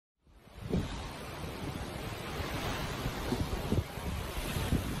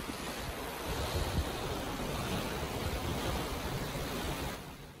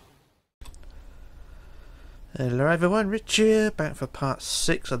Hello everyone, Rich here, back for part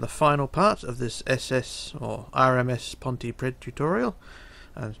 6 and the final part of this SS or RMS Pontypridd tutorial.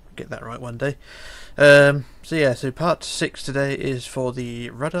 I'll get that right one day. So part 6 today is for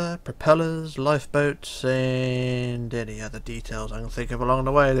the rudder, propellers, lifeboats and any other details I can think of along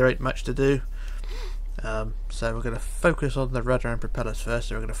the way. There ain't much to do. So we're going to focus on the rudder and propellers first.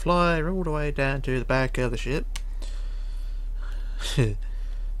 So we're going to fly all the way down to the back of the ship.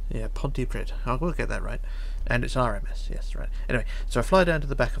 Yeah, Pontypridd. I will get that right. And it's RMS, yes, right. Anyway, so I fly down to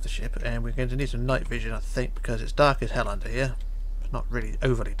the back of the ship, and we're going to need some night vision, I think, because it's dark as hell under here. It's not really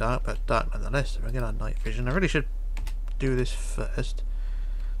overly dark, but dark nonetheless. So we're going to have night vision. I really should do this first.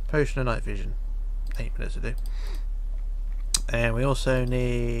 Potion of night vision. 8 minutes to do. And we also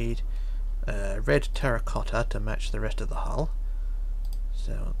need red terracotta to match the rest of the hull.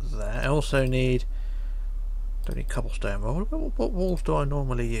 So that. I also need... don't need cobblestone wall. What walls do I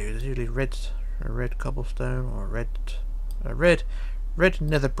normally use? It's usually a red cobblestone or a red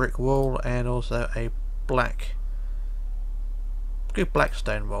nether brick wall, and also a good black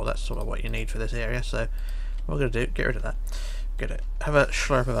stone wall. That's sort of what you need for this area. So what we're going to do, get rid of that. Gonna have a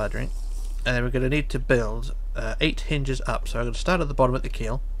slurp of our drink, and then we're going to need to build 8 hinges up. So I'm going to start at the bottom at the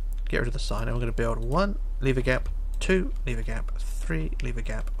keel, get rid of the sign, and we're going to build 1 lever gap, 2 lever gap, 3 lever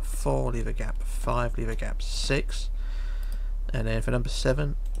gap, 4 lever gap, 5 lever gap, 6, and then for number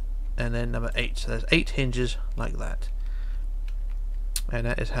 7, and then number 8. So there's 8 hinges like that, and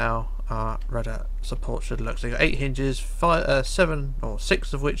that is how our rudder support should look. So you've got 8 hinges, 7 or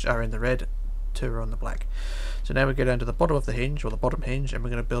 6 of which are in the red, 2 are on the black. So now we go down to the bottom of the hinge, or the bottom hinge, and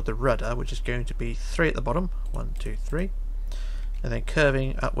we're going to build the rudder, which is going to be 3 at the bottom, 1, 2, 3, and then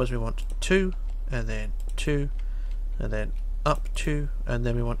curving upwards we want 2, and then 2, and then up 2, and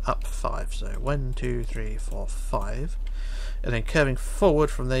then we want up 5. So 1, 2, 3, 4, 5, and then curving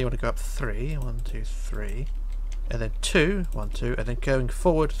forward from there you want to go up 3, 1, 2, 3, and then 2, 1, 2, and then going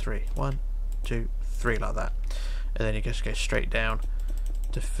forward 3, 1, 2, 3, like that, and then you just go straight down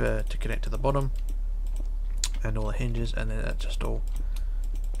to connect to the bottom and all the hinges, and then that's just all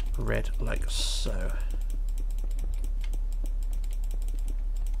red like so.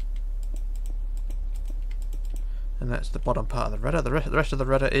 And that's the bottom part of the rudder. The rest of the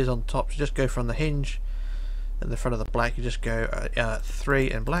rudder is on top. So just go from the hinge in the front of the black, you just go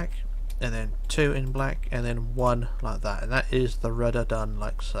 3 in black, and then 2 in black, and then 1 like that, and that is the rudder done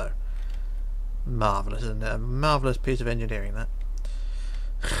like so. Marvellous, isn't it? A marvellous piece of engineering, that.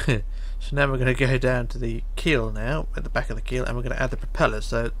 So now we're going to go down to the keel now, at the back of the keel, and we're going to add the propellers.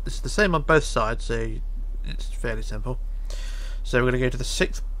 So it's the same on both sides, so it's fairly simple. So we're going to go to the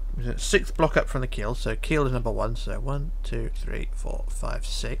 6th block up from the keel. So keel is number 1, so 1, 2, 3, 4, 5,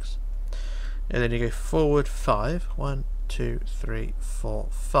 6, and then you go forward 5, 1, 2, 3, 4,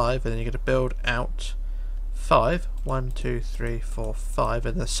 5, and then you're going to build out 5, 1, 2, 3, 4, 5,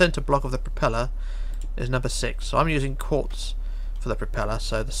 and the center block of the propeller is number 6. So I'm using quartz for the propeller,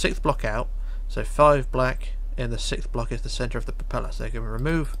 so the 6th block out, so 5 black, and the 6th block is the center of the propeller. So you can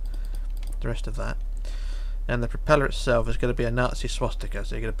remove the rest of that, and the propeller itself is going to be a Nazi swastika.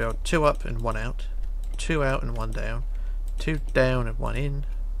 So you're going to build 2 up and 1 out, 2 out and 1 down, 2 down and 1 in,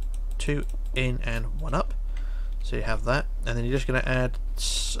 2 in and 1 up. So you have that, and then you're just going to add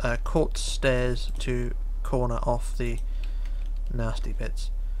quartz stairs to corner off the nasty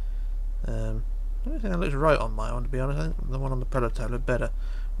bits. I don't think that looks right on my one, to be honest. I think the one on the prototype looked better.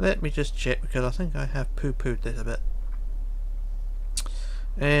 Let me just check, because I think I have poo-pooed this a bit.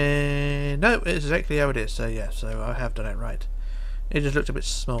 And no, it's exactly how it is. So yeah, so I have done it right. It just looked a bit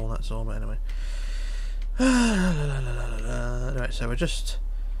small, that's all. But anyway, right. So we'll just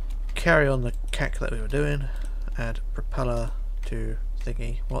carry on the cack that we were doing. Add propeller to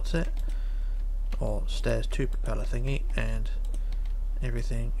thingy. What's it? Or stairs to propeller thingy, and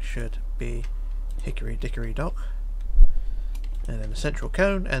everything should be hickory dickory dock. And then the central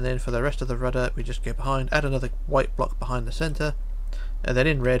cone, and then for the rest of the rudder we just go behind, add another white block behind the center, and then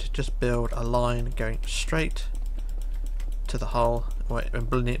in red just build a line going straight to the hull, and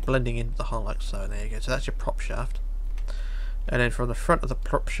blending into the hull like so. And there you go. So that's your prop shaft. And then from the front of the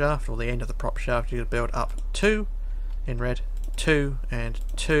prop shaft, or the end of the prop shaft, you build up 2 in red, 2 and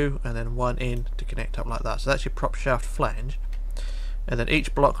 2, and then 1 in to connect up like that. So that's your prop shaft flange. And then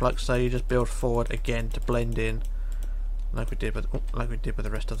each block like so you just build forward again to blend in, like we did with the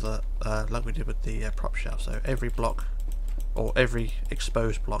rest of the prop shaft. So every block, or every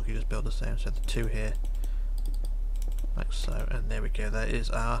exposed block, you just build the same. So the 2 here like so, and there we go. That is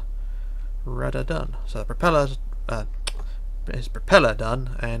our rudder done. So the propeller's propeller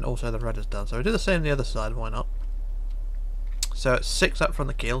done, and also the rudder's done. So we do the same on the other side, why not? So it's 6 up from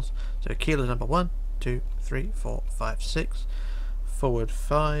the keels. So keel is number 1, 2, 3, 4, 5, 6. Forward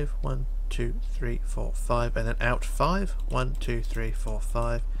 5, 1, 2, 3, 4, 5, and then out 5, 1, 2, 3, 4,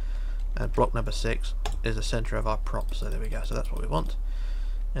 5. And block number 6 is the centre of our prop, so there we go, so that's what we want.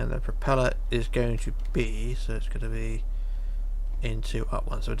 And the propeller is going to be, so it's going to be into up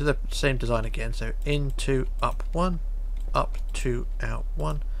 1. So we do the same design again, so into up 1, up 2, out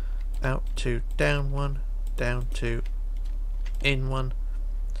 1, out 2, down 1, down 2, in 1,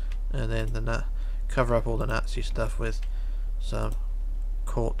 and then the nut, cover up all the Nazi stuff with some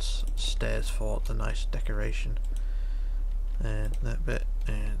quartz stairs for the nice decoration. And that bit,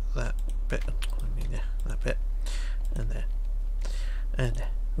 and that bit, yeah, that bit, and there, and there,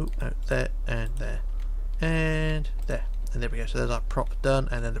 ooh, no, there, and there, and there, and there we go. So there's our prop done,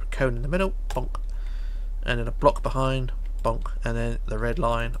 and then the cone in the middle, bonk, and then a block behind, bonk, and then the red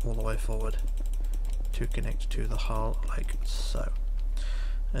line all the way forward to connect to the hull like so.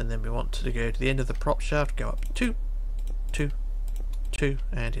 And then we want to go to the end of the prop shaft, go up 2, 2, 2,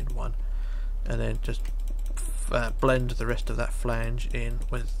 and in 1, and then just blend the rest of that flange in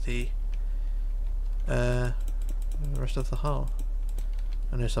with the rest of the hull.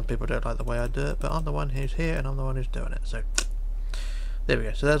 I know some people don't like the way I do it, but I'm the one who's here and I'm the one who's doing it. So there we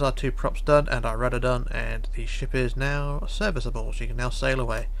go. So there's our 2 props done and our rudder done, and the ship is now serviceable. She can now sail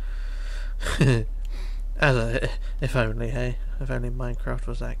away. If only, hey, if only Minecraft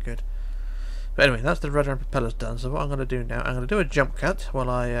was that good. But anyway, that's the rudder and propellers done. So what I'm going to do now, I'm going to do a jump cut while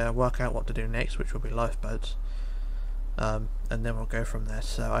I work out what to do next, which will be lifeboats. And then we'll go from there.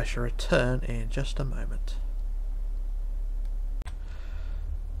 So I shall return in just a moment.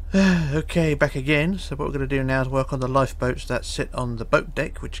 Okay, back again. So what we're going to do now is work on the lifeboats that sit on the boat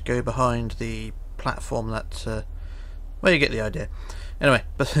deck, which go behind the platform that, well, you get the idea. Anyway,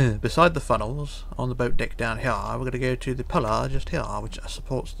 beside the funnels on the boat deck down here, we're going to go to the pillar just here, which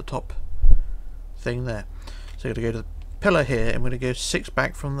supports the top thing there. So we're going to go to the pillar here, and we're going to go 6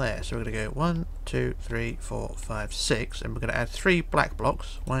 back from there. So we're going to go 1, 2, 3, 4, 5, 6, and we're going to add 3 black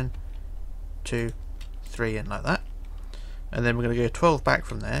blocks, 1, 2, 3, and like that. And then we're going to go 12 back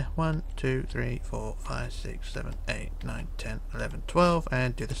from there, 1, 2, 3, 4, 5, 6, 7, 8, 9, 10, 11, 12,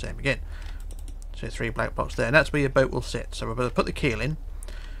 and do the same again. So 3 black blocks there, and that's where your boat will sit. So we're going to put the keel in.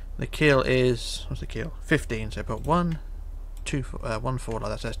 The keel is, what's the keel? 15, so put 1, 2, 1, 4 like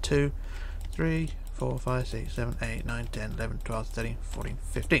that, so that's 2, 3, 4, 5, 6, 7, 8, 9, 10, 11, 12, 13, 14,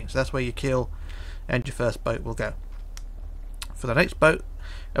 15. So that's where your keel and your first boat will go. For the next boat,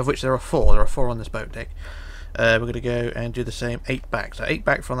 of which there are 4 on this boat deck, we're going to go and do the same 8 back. So 8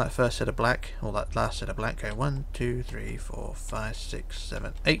 back from that first set of black, or that last set of black, go 1, 2, 3, 4, 5, 6,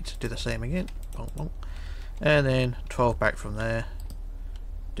 7, 8, do the same again, bonk, bonk. And then 12 back from there,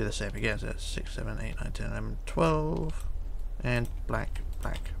 do the same again, so that's 6, 7, 8, 9, 10, 11, 12, and black,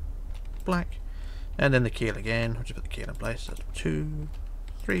 black, black, and then the keel again, we'll just put the keel in place, so that's 2,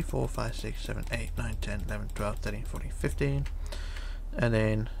 3, 4, 5, 6, 7, 8, 9, 10, 11, 12, 13, 14, 15, and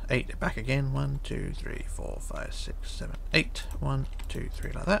then 8 back again, 1, 2, 3, 4, 5, 6, 7, 8, 1, 2,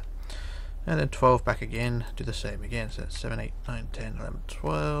 3 like that, and then 12 back again, do the same again, so that's 7, 8, 9, 10, 11,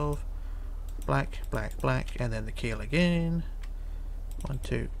 12, black, black, black, and then the keel again, 1,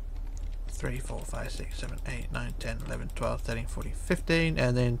 2, 3, 4, 5, 6, 7, 8, 9, 10, 11, 12, 13, 14, 15,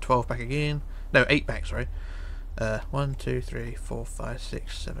 and then 12 back again, no, 8 back, sorry, 1, 2, 3, 4, 5,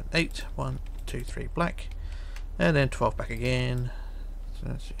 6, 7, 8, 1, 2, 3 black, and then 12 back again,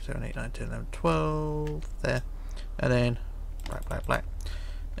 6, 7, 8, 9, 10, 11, 12, there, and then black, black, black,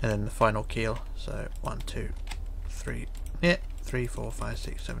 and then the final keel, so 1, 2, 3, yeah, 3, 4, 5,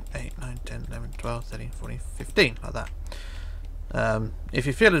 6, 7, 8, 9, 10, 11, 12, 13, 14, 15, like that. If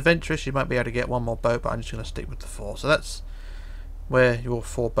you feel adventurous, you might be able to get one more boat, but I'm just going to stick with the 4. So that's where your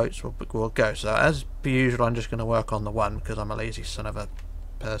 4 boats will go. So as per usual, I'm just going to work on the 1 because I'm a lazy son of a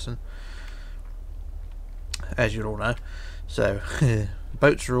person, as you all know. So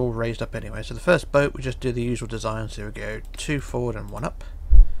boats are all raised up anyway. So the first boat, we just do the usual design. So we go 2 forward and 1 up.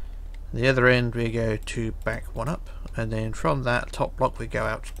 The other end we go 2 back, 1 up, and then from that top block we go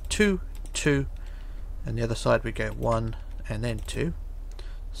out 2, 2, and the other side we go 1 and then 2.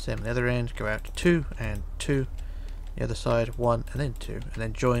 Same on the other end, go out 2 and 2, the other side 1 and then 2, and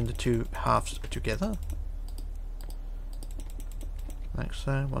then join the 2 halves together like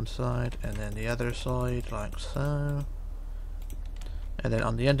so, one side and then the other side like so, and then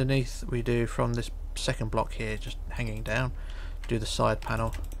on the underneath we do from this second block here, just hanging down, do the side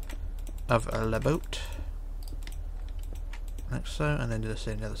panel of a boat like so, and then do the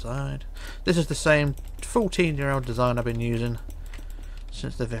same on the other side. This is the same 14-year-old design I've been using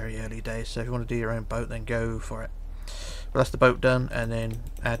since the very early days, so if you want to do your own boat then go for it. But that's the boat done, and then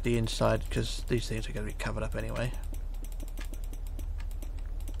add the inside, because these things are going to be covered up anyway.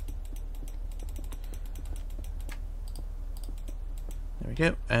 There we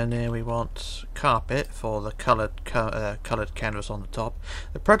go, and then we want carpet for the coloured canvas on the top.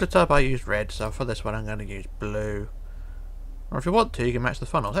 The prototype I used red, so for this one I'm going to use blue. Or if you want to, you can match the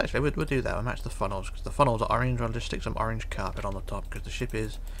funnels. Actually, we'll do that. We'll match the funnels, because the funnels are orange. I'll just stick some orange carpet on the top, because the ship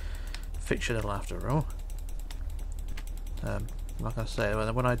is fictional after all. Like I say,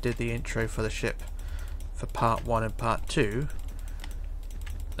 when I did the intro for the ship for part 1 and part 2,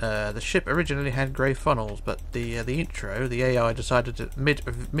 the ship originally had grey funnels, but the intro, the AI decided to mid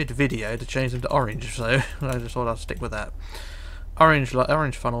video to change them to orange, so I just thought I'd stick with that.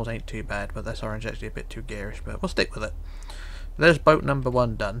 Orange funnels ain't too bad, but this orange actually a bit too garish, but we'll stick with it. There's boat number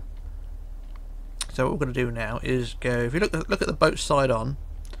 1 done. So what we're going to do now is go, if you look at the boat side on,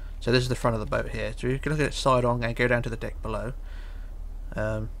 so this is the front of the boat here, so you can look at it side on and go down to the deck below.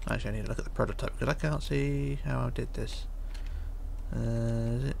 Actually I need to look at the prototype because I can't see how I did this.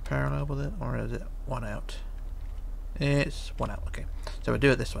 Is it parallel with it, or is it one out? It's one out, okay. So we'll do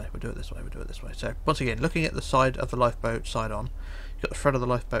it this way, we'll do it this way, we'll do it this way. So once again, looking at the side of the lifeboat side on, you've got the front of the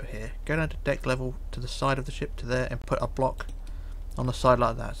lifeboat here. Go down to deck level to the side of the ship to there and put a block on the side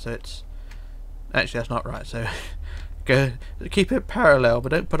like that. So it's, actually that's not right, so go, keep it parallel but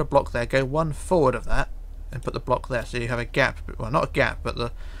don't put a block there. Go one forward of that and put the block there, so you have a gap, well not a gap, but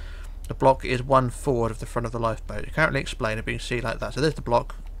the block is one forward of the front of the lifeboat. You can't really explain it, but you can see like that. So there's the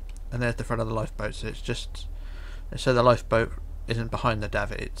block and there's the front of the lifeboat, so it's just, so the lifeboat isn't behind the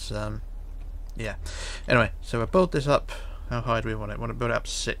davit, it's yeah. Anyway, so we'll build this up. How high do we want it? We want to build it up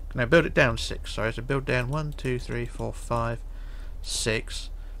 6, no, build it down 6, sorry. So build down 1 2 3 4 5 6,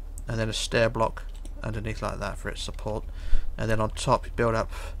 and then a stair block underneath like that for its support, and then on top you build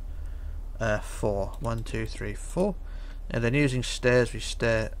up 4, 1 2 3 4, and then using stairs we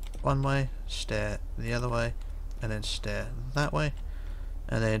stair one way, stair the other way, and then stair that way,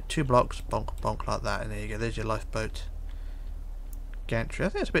 and then 2 blocks, bonk bonk like that, and there you go. There's your lifeboat gantry. I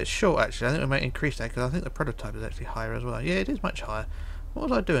think it's a bit short actually. I think we might increase that because I think the prototype is actually higher as well. Yeah, it is much higher. What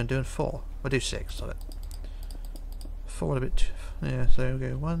was I doing? Doing 4. We'll do 6 of it. 4 a bit. Yeah, so we'll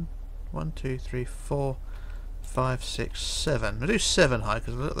go 1 1 2 3 4 5 6 7. We'll do 7 high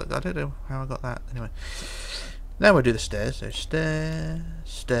because I don't know how I got that. Anyway, now we'll do the stairs. So stair,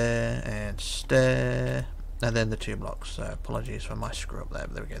 stair, and stair, and then the 2 blocks. So apologies for my screw up there.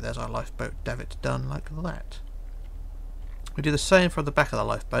 But there we go. There's our lifeboat davit done like that. We do the same from the back of the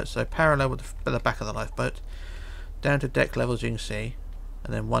lifeboat. So parallel with the back of the lifeboat, down to deck level as you can see,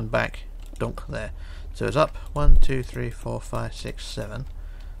 and then 1 back, dunk there. So it's up 1 2 3 4 5 6 7,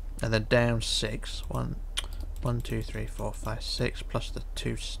 and then down 6. 1 2 3 4 5 6 plus the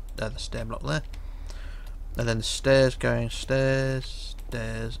 2 the stair block there, and then the stairs going stairs,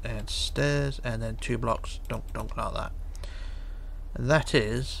 stairs, and stairs, and then 2 blocks, dunk dunk like that. And that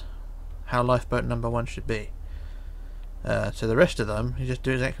is how lifeboat number 1 should be. So the rest of them you just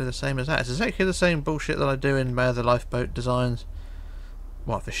do exactly the same as that. It's exactly the same bullshit that I do in my other lifeboat designs.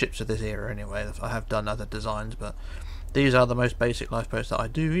 Well, for ships of this era anyway. I have done other designs, but these are the most basic lifeboats that I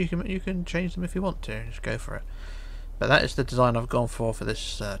do. You can change them if you want to, just go for it. But that is the design I've gone for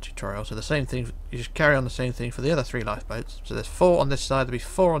this tutorial. So the same thing, you just carry on the same thing for the other 3 lifeboats. So there's 4 on this side, there'll be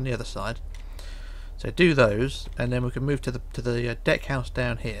 4 on the other side. So do those, and then we can move to the deck house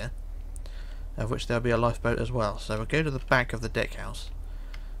down here, of which there'll be a lifeboat as well. So we'll go to the back of the deck house,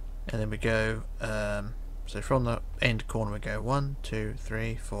 and then we go, so from the end corner we go 1 2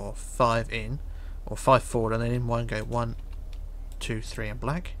 3 4 5 in, or 5 forward, and then in 1 go 1 2 3 in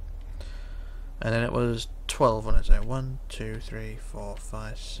black, and then it was 12 on it. So 1 2 3 4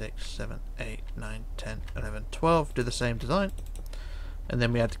 5 6 7 8 9 10 11 12. Do the same design, and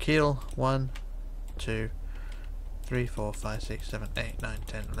then we add the keel 1 2 3 4 5 6 7 8 9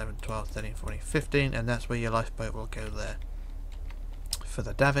 10 11 12 13 14 15, and that's where your lifeboat will go there. For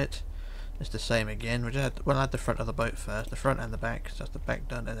the davit it's the same again. We'll add the front of the boat first, the front and the back, so that's the back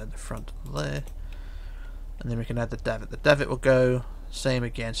done, and then the front there, and then we can add the davit. The davit will go same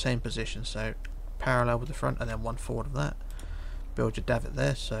again, same position, so parallel with the front and then 1 forward of that. Build your davit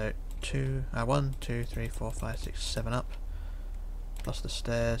there, so 1 2 3 4 5 6 7 up, plus the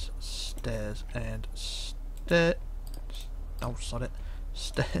stairs, stairs, and stairs. Oh, sod it.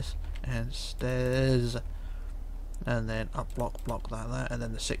 Stairs and stairs, and then up block like that, and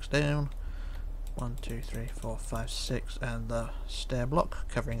then the 6 down. 1 2 3 4 5 6, and the stair block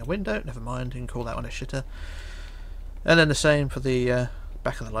covering a window. Never mind, you can call that one a shitter. And then the same for the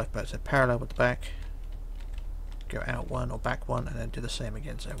back of the lifeboat. So parallel with the back, go out 1 or back 1 and then do the same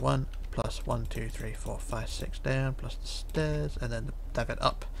again. So 1 plus 1, 2, 3, 4, 5, 6 down plus the stairs, and then the davit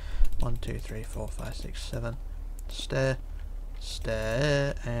up 1, 2, 3, 4, 5, 6, 7, stair,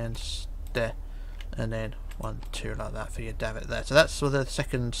 stair and stair, and then 1, 2 like that for your davit there. So that's where the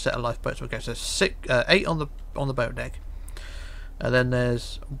second set of lifeboats will go. So 8 on the boat deck, and then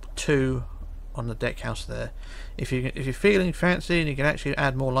there's 2 on the deck house there. If you're feeling fancy and you can actually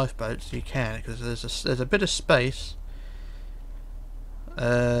add more lifeboats, you can, because there's a bit of space.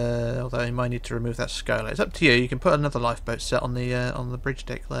 Although you might need to remove that skylight. It's up to you. You can put another lifeboat set on the bridge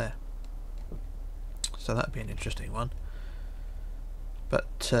deck there. So that'd be an interesting one.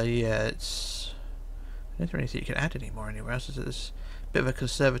 But yeah, it's I don't really think you can add any more anywhere else. It's a bit of a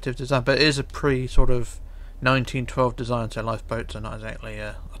conservative design, but it is a pre sort of 1912 design, so lifeboats are not exactly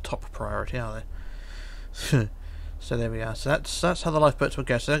a top priority, are they? So there we are. So that's how the lifeboats will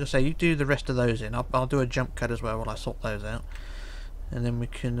go. So like I say, you do the rest of those in. I'll do a jump cut as well while I sort those out, and then we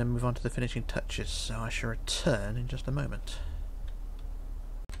can move on to the finishing touches. So I shall return in just a moment.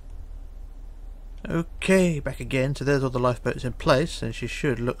 Okay, back again. So there's all the lifeboats in place, and she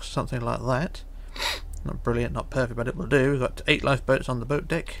should look something like that. Not brilliant, not perfect, but it will do. We've got 8 lifeboats on the boat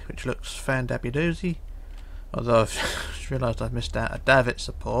deck, which looks fan-dabby-dozy. Although I've just realised I've missed out a davit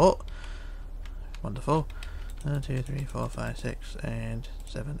support. Wonderful. 1, 2, 3, 4, 5, 6, and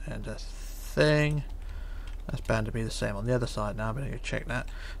 7, and a thing. That's bound to be the same on the other side now. I'm going to go check that.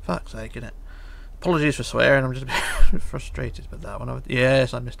 Fuck's sake, innit? Apologies for swearing. I'm just a bit frustrated with that one.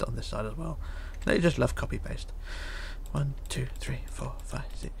 Yes, I missed it on this side as well. They just love copy paste. 1, 2, 3, 4, 5,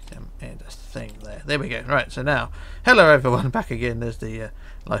 6, 7, and a thing there. There we go. Right, so now, hello everyone, back again. There's the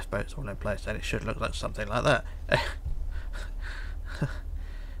lifeboats all in place, and it should look like something like that.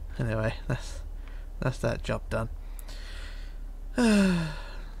 Anyway, that's that job done.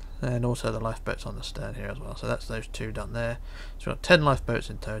 And also the lifeboats on the stern here as well. So that's those 2 done there. So we've got 10 lifeboats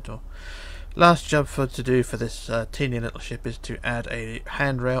in total. Last job to do for this teeny little ship is to add a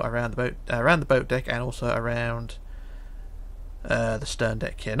handrail around the boat deck, and also around the stern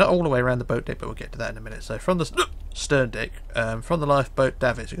deck here. Not all the way around the boat deck, but we'll get to that in a minute. So from the stern deck, from the lifeboat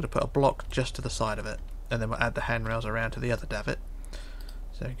davits, we're going to put a block just to the side of it, and then we'll add the handrails around to the other davit.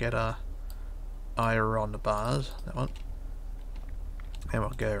 So get our iron bars, that one, and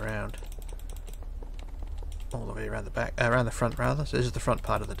we'll go around all the way around the back, around the front rather. So this is the front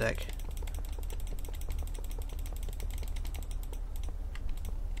part of the deck.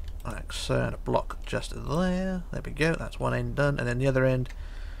 Like so, and a block just there. There we go. That's one end done, and then the other end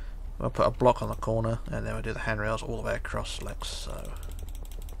we'll put a block on the corner, and then we'll do the handrails all the way across like so.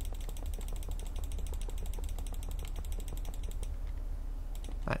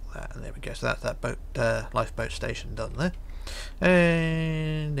 Like that, and there we go. So that's that boat lifeboat station done there.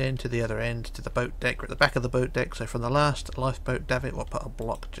 And then to the other end, to the boat deck, we're at the back of the boat deck. So from the last lifeboat davit, we'll put a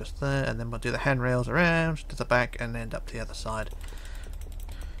block just there, and then we'll do the handrails around to the back and end up to the other side.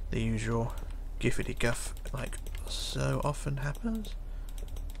 The usual giffity guff, like so often happens.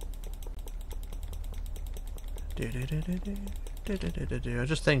 I was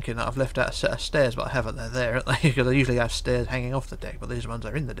just thinking that I've left out a set of stairs, but I haven't. They're there, aren't they? Because I usually have stairs hanging off the deck, but these ones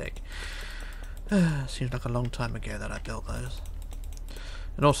are in the deck. Seems like a long time ago that I built those.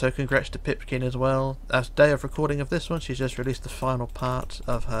 And also congrats to Pipkin as well. As day of recording of this one, she's just released the final part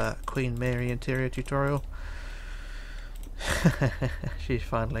of her Queen Mary interior tutorial. She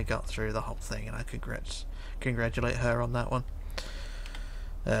finally got through the whole thing, and I congratulate her on that one.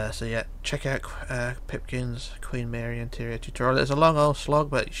 So yeah, check out Pipkin's Queen Mary interior tutorial. It's a long old slog,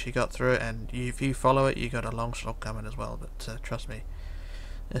 but she got through it, and if you follow it, you got a long slog coming as well. But trust me,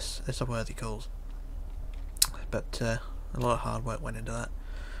 it's a worthy cause. But a lot of hard work went into that,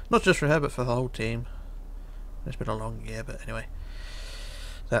 not just for her, but for the whole team. It's been a long year, but anyway.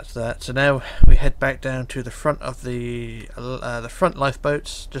 That's that. So now we head back down to the front of the front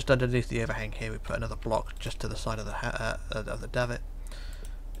lifeboats, just underneath the overhang here. We put another block just to the side of the davit,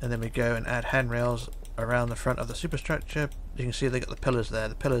 and then we go and add handrails around the front of the superstructure. You can see they got the pillars there.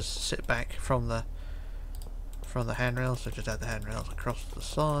 The pillars sit back from the handrails, so just add the handrails across the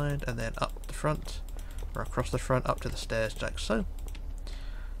side and then up the front, or across the front up to the stairs, like so.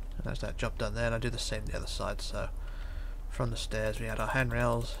 And that's that job done there. And I do the same the other side. So from the stairs we add our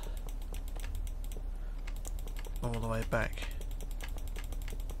handrails all the way back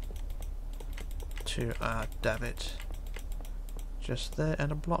to our davit just there, and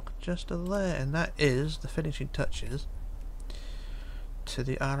a block just there, and that is the finishing touches to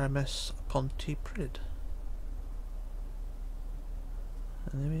the RMS Pontypridd.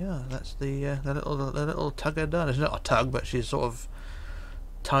 And there we are. That's the little tugger done. It's not a tug, but she's sort of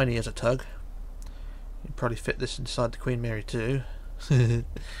tiny as a tug. You probably fit this inside the Queen Mary too.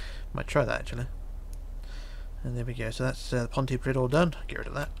 Might try that actually. And there we go. So that's the Pontypridd all done. Get rid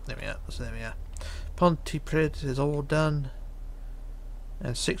of that. There we are. So there we are. Pontypridd is all done.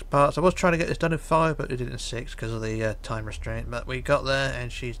 And 6 parts. I was trying to get this done in 5, but we did it in 6 because of the time restraint. But we got there,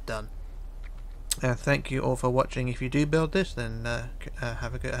 and she's done. Thank you all for watching. If you do build this, then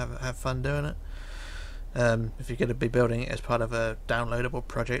have fun doing it. If you're going to be building it as part of a downloadable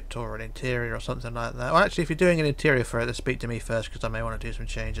project or an interior or something like that. Well, actually, if you're doing an interior for it, then speak to me first because I may want to do some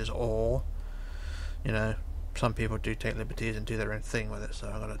changes. Or, you know, some people do take liberties and do their own thing with it, so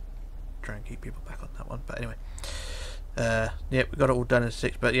I've got to try and keep people back on that one. But anyway, yeah, we got it all done in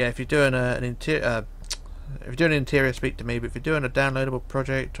 6. But yeah, if you're doing an interior, speak to me. But if you're doing a downloadable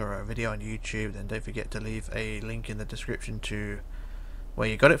project or a video on YouTube, then don't forget to leave a link in the description to where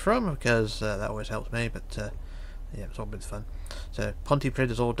you got it from, because that always helps me. But yeah, it's all been fun. So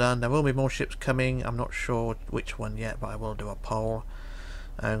Pontypridd is all done. There will be more ships coming. I'm not sure which one yet, but I will do a poll.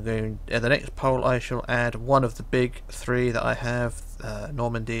 I'm going the next poll. I shall add one of the big 3 that I have: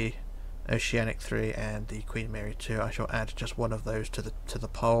 Normandy, Oceanic 3, and the Queen Mary 2. I shall add just one of those to the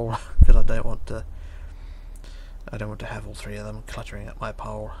poll because I don't want to have all 3 of them cluttering up my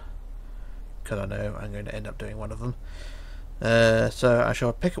poll, because I know I'm going to end up doing one of them. So I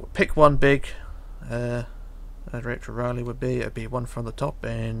shall pick one big, as Rachel Riley would be. It would be one from the top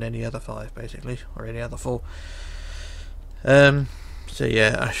and any other 5 basically, or any other 4. So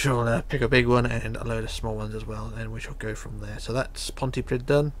yeah, I shall pick a big one and a load of small ones as well, and we shall go from there. So that's Pontypridd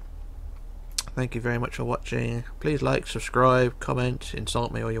done. Thank you very much for watching. Please like, subscribe, comment,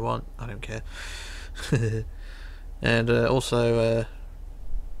 insult me all you want. I don't care. And also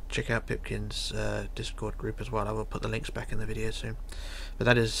check out Pipkin's Discord group as well. I will put the links back in the video soon. But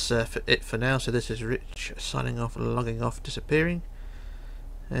that is it for now. So this is Rich signing off, logging off, disappearing,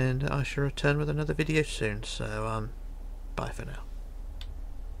 and I shall return with another video soon. So bye for now.